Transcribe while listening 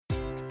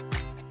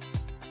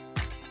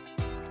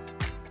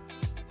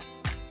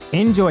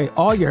Enjoy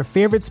all your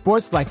favorite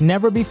sports like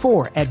never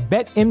before at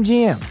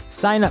BetMGM.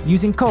 Sign up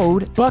using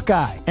code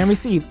Buckeye and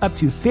receive up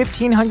to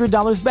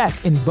 $1,500 back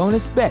in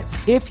bonus bets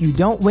if you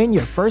don't win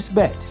your first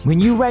bet. When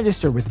you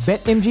register with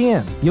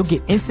BetMGM, you'll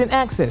get instant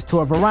access to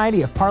a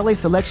variety of parlay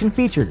selection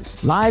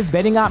features, live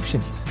betting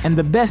options, and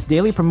the best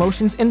daily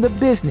promotions in the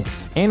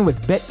business. And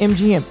with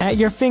BetMGM at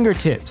your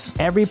fingertips,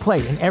 every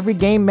play and every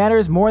game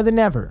matters more than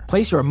ever.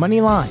 Place your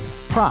money line,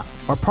 prop,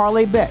 or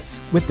parlay bets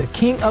with the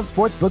king of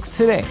sportsbooks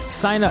today.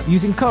 Sign up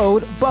using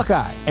code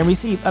Buckeye and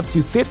receive up to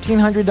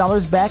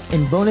 $1,500 back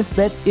in bonus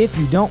bets if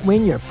you don't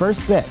win your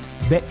first bet.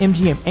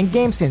 BetMGM and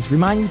GameSense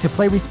remind you to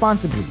play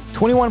responsibly.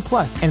 21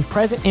 plus and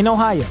present in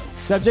Ohio,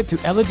 subject to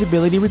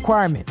eligibility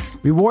requirements.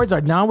 Rewards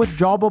are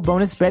non-withdrawable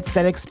bonus bets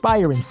that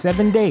expire in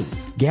 7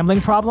 days. Gambling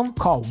problem?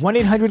 Call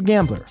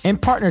 1-800-GAMBLER. In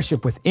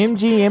partnership with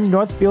MGM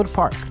Northfield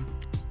Park.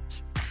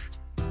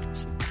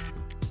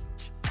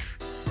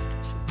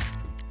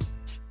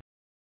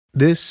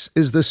 This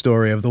is the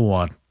story of the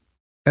one.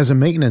 As a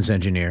maintenance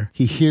engineer,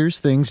 he hears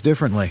things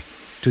differently.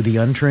 To the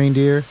untrained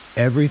ear,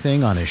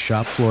 everything on his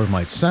shop floor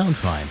might sound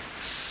fine,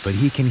 but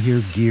he can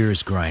hear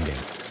gears grinding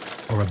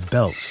or a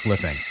belt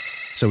slipping.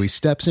 So he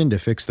steps in to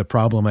fix the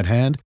problem at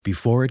hand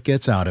before it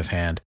gets out of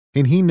hand.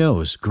 And he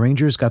knows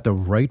Grainger's got the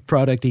right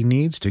product he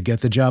needs to get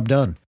the job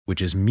done,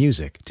 which is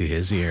music to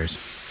his ears.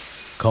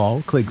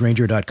 Call, click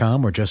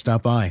Grainger.com, or just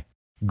stop by.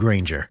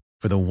 Grainger,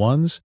 for the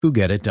ones who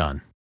get it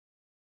done.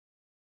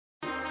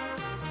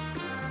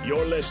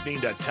 You're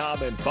listening to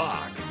Tom and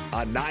Bock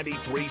on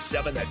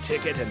 93.7 The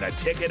Ticket and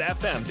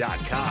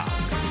theticketfm.com.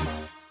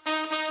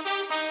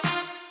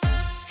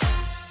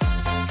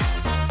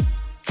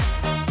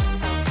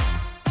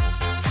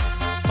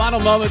 Final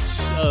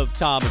moments of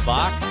Tom and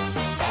Bock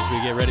as we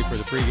get ready for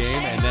the pregame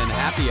and then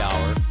happy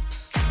hour.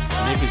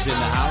 Nick is in the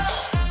house.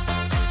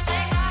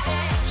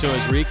 So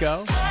is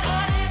Rico.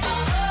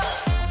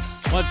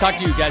 I want to talk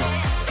to you guys.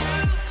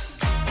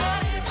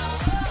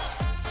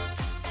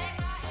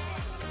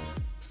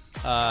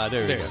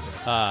 There we go.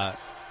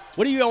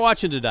 What are you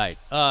watching tonight?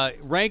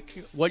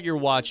 Rank what you're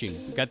watching.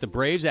 You got the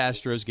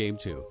Braves-Astros game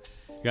 2. You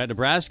got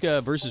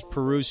Nebraska versus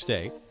Peru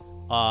State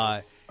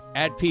at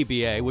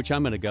PBA, which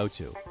I'm going to go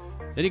to.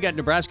 Then you got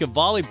Nebraska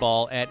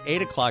volleyball at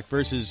 8 o'clock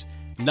versus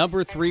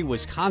number 3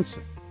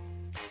 Wisconsin.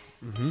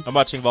 Mm-hmm. I'm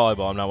watching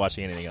volleyball. I'm not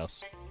watching anything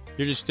else.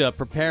 You're just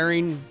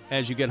preparing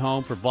as you get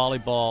home for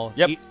volleyball.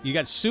 Yep. You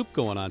got soup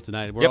going on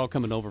tonight. We're all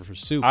coming over for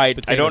soup. I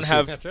don't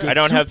have soup. I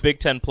don't have Big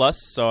Ten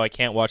Plus, so I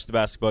can't watch the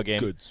basketball game.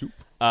 Good soup.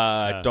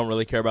 Don't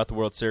really care about the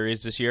World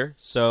Series this year.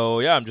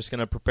 So, yeah, I'm just going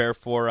to prepare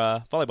for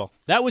volleyball.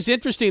 That was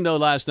interesting, though,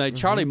 last night.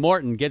 Charlie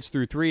Morton gets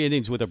through 3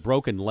 innings with a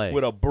broken leg.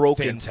 With a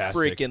broken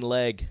Fantastic. freaking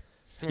leg.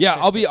 Yeah,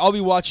 I'll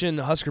be watching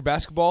Husker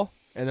basketball,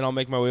 and then I'll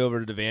make my way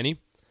over to Devaney.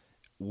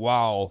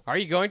 Wow. Are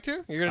you going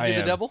to? You're going to do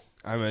the double?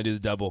 I'm going to do the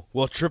double.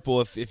 Well,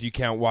 triple if you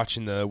count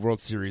watching the World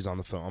Series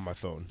on my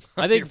phone.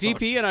 I think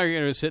DP and I are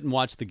going to sit and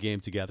watch the game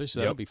together, so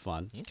that'll be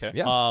fun. Okay.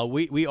 Yeah.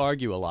 We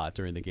argue a lot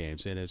during the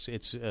games, and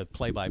it's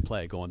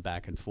play-by-play going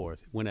back and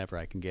forth whenever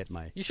I can get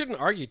my... You shouldn't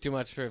argue too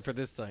much for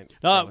this night.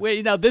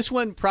 This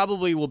one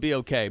probably will be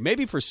okay.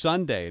 Maybe for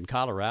Sunday in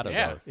Colorado,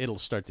 though, it'll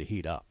start to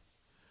heat up.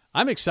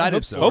 I'm excited. I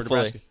hope so.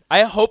 Hopefully.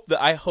 I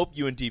hope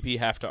you and DP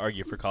have to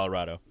argue for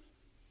Colorado.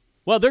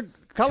 Well,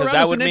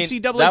 Colorado's an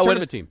NCAA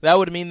tournament team. That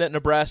would mean that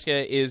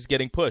Nebraska is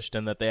getting pushed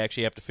and that they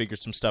actually have to figure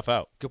some stuff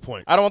out. Good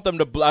point. I don't want them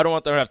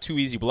to have 2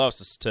 easy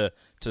blowouts to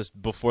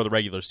before the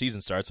regular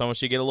season starts. I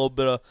want you to get a little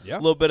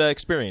bit of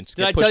experience.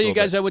 Did I tell you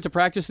guys I went to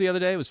practice the other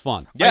day? It was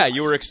fun. Yeah,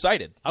 you were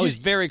excited. I was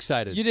very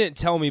excited. You didn't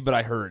tell me, but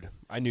I heard.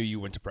 I knew you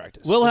went to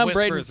practice. Wilhelm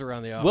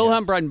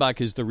Breidenbach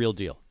is the real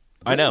deal.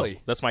 I know.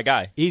 Really? That's my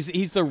guy.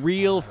 He's the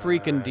real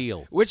freaking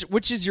deal.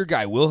 Which is your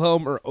guy,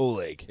 Wilhelm or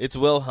Oleg? It's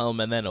Wilhelm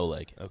and then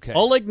Oleg. Okay.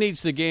 Oleg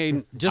needs to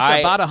gain just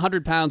about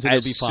 100 pounds and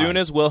he'll be fine. As soon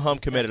as Wilhelm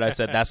committed, I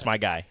said, that's my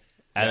guy.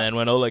 And then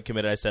when Oleg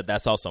committed, I said,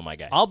 that's also my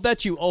guy. I'll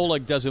bet you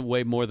Oleg doesn't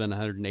weigh more than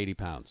 180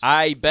 pounds.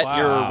 I bet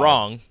you're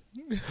wrong.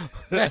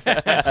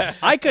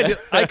 I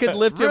could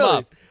lift him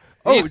up.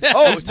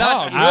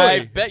 Tom!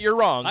 I bet you're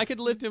wrong. I could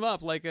lift him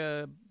up like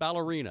a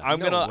ballerina. I'm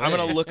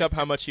gonna look up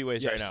how much he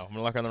weighs right now. I'm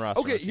gonna look on the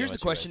roster. Okay, here's the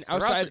question: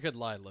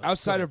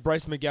 outside of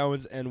Bryce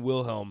McGowan's and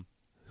Wilhelm,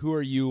 who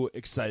are you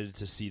excited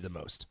to see the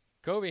most?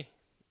 Kobe.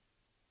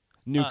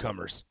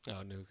 Newcomers.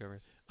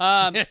 Newcomers.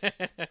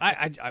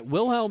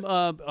 Wilhelm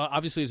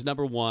obviously is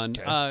number 1.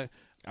 Okay.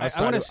 I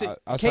want to say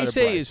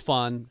Casey is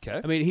fun.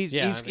 Okay. I mean he's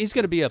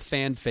going to be a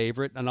fan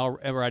favorite, and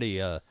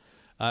already.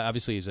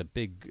 Obviously, he's a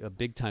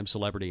big time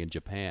celebrity in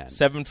Japan.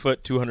 7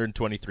 foot,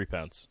 223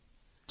 pounds.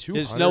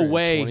 There's no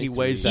way he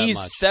weighs that much.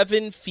 He's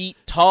 7 feet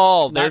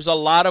tall. There's a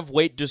lot of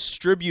weight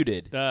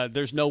distributed.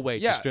 There's no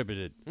weight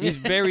distributed. He's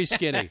very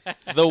skinny.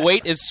 The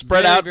weight is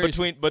spread out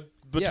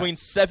between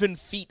 7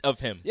 feet of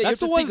him. Yeah, that's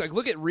the one.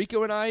 Look at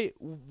Rico and I.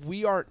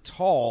 We aren't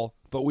tall,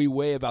 but we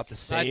weigh about the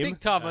same. I think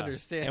Tom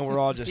understands. And we're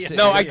all just sitting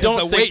No, there. I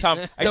don't think Tom.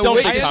 I don't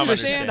think Tom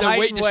understand understands. The weight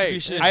height and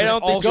distribution. I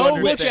don't think Go you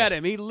look understand. at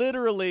him. He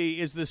literally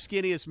is the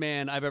skinniest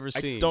man I've ever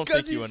seen. I don't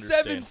Because think you he's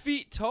understand. 7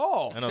 feet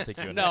tall. I don't think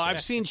you understand. No,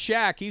 I've seen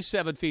Shaq. He's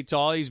 7 feet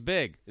tall. He's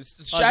big.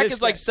 Shaq this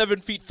is like guy-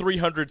 7 feet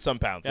 300 some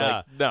pounds. Yeah.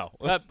 Like, no.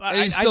 And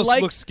he I still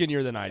like. looks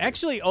skinnier than I do.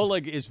 Actually,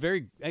 Oleg is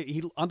very.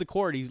 He on the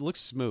court. He looks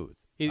smooth.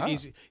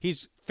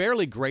 He's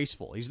fairly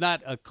graceful. He's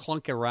not a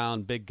clunk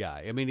around big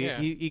guy. I mean,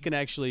 he can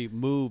actually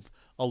move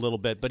a little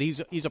bit, but he's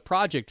a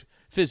project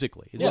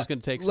physically. It's just going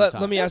to take some time.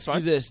 Let me ask you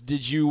this.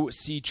 Did you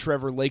see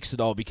Trevor Lakes at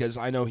all? Because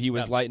I know he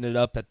was lighting it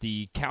up at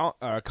the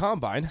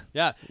combine.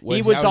 Yeah, How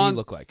he was did on. he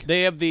look like?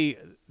 They have the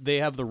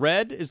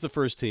red as the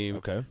first team.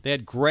 Okay. They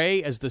had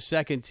gray as the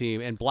second team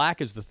and black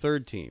as the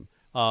third team.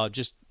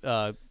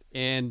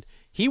 And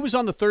he was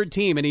on the third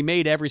team and he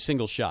made every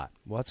single shot.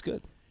 Well, that's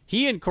good.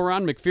 He and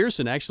Coron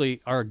McPherson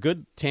actually are a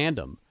good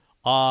tandem.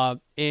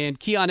 And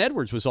Keon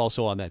Edwards was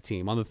also on that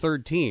team, on the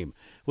third team,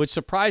 which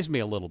surprised me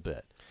a little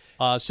bit.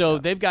 So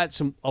they've got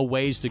a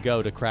ways to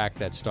go to crack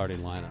that starting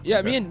lineup.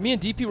 Yeah, me and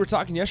DP were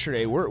talking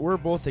yesterday. We're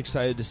both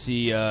excited to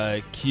see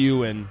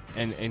Q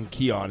and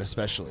Keon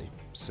especially.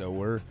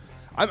 So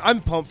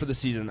I'm pumped for the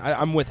season.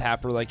 I'm with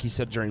Happer, like he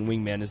said during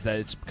Wingman, is that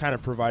it's kind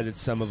of provided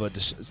some of a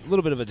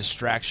little bit of a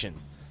distraction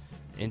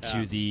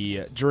into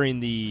during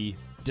the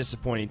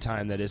disappointing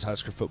time that is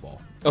Husker football.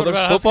 Oh, there's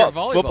about football. Husker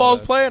volleyball, Football's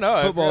though? playing.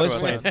 Oh, Football is I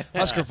forgot about playing.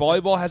 Husker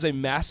volleyball has a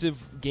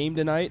massive game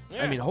tonight.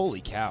 I mean,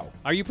 holy cow!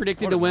 Are you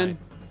predicting What to a win? night.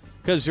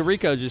 Because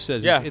Rico just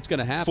says it's going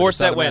to happen.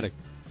 4-set win.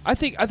 I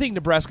think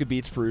Nebraska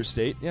beats Peru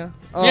State. Yeah,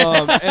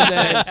 and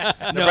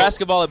then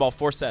Nebraska volleyball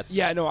 4 sets.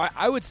 Yeah, no,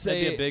 I would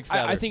say That'd be a big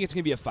feather. I think it's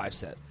going to be a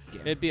 5-set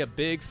game. It'd be a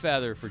big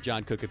feather for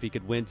John Cook if he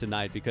could win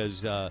tonight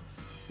because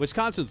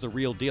Wisconsin's the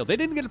real deal. They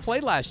didn't get to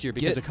play last year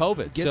because of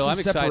COVID. Get so some I'm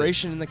excited.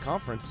 separation in the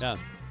conference. Yeah.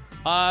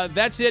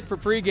 That's it for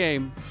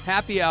pregame.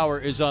 Happy hour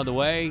is on the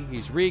way.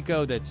 He's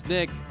Rico, that's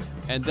Nick,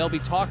 and they'll be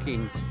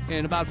talking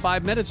in about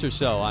 5 minutes or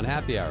so on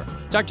Happy Hour.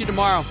 Talk to you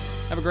tomorrow.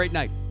 Have a great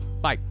night.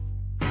 Bye.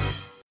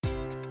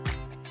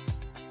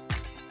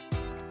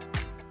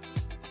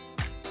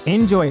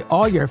 Enjoy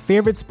all your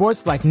favorite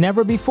sports like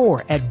never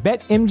before at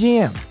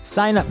BetMGM.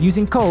 Sign up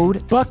using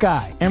code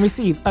Buckeye and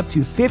receive up to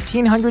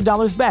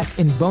 $1,500 back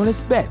in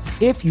bonus bets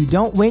if you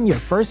don't win your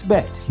first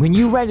bet. When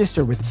you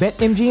register with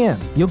BetMGM,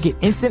 you'll get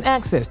instant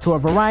access to a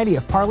variety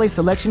of parlay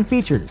selection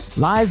features,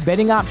 live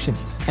betting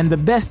options, and the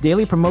best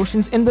daily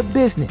promotions in the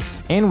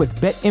business. And with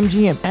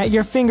BetMGM at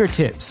your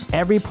fingertips,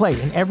 every play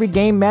and every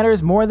game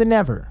matters more than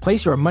ever.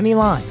 Place your money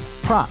line,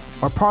 prop,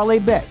 or parlay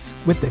bets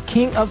with the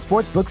king of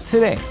sportsbooks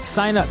today.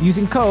 Sign up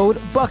using code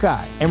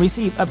Buckeye and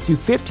receive up to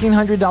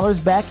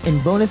 $1,500 back in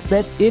bonus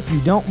bets if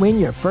you don't win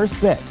your first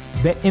bet.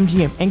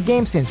 BetMGM and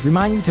GameSense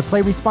remind you to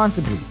play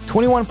responsibly.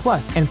 21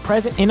 plus and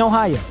present in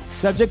Ohio,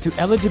 subject to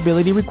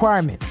eligibility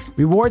requirements.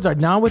 Rewards are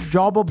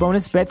non-withdrawable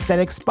bonus bets that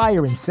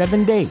expire in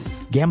 7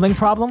 days. Gambling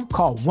problem?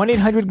 Call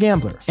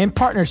 1-800-GAMBLER in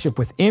partnership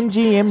with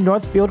MGM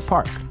Northfield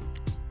Park.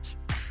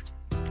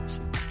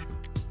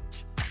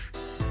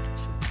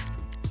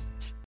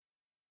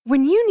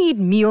 When you need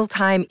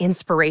mealtime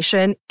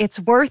inspiration, it's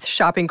worth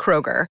shopping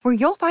Kroger, where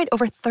you'll find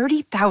over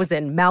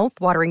 30,000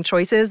 mouth-watering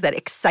choices that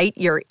excite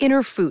your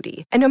inner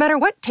foodie. And no matter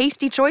what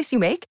tasty choice you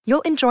make,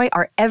 you'll enjoy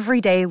our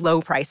everyday low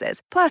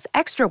prices, plus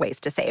extra ways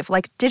to save,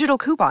 like digital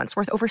coupons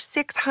worth over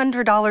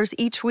 $600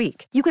 each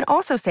week. You can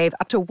also save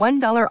up to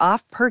 $1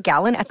 off per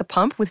gallon at the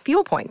pump with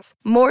fuel points.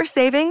 More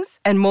savings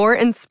and more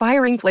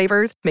inspiring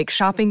flavors make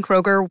shopping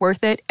Kroger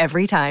worth it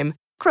every time.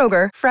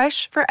 Kroger,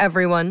 fresh for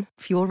everyone.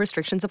 Fuel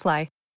restrictions apply.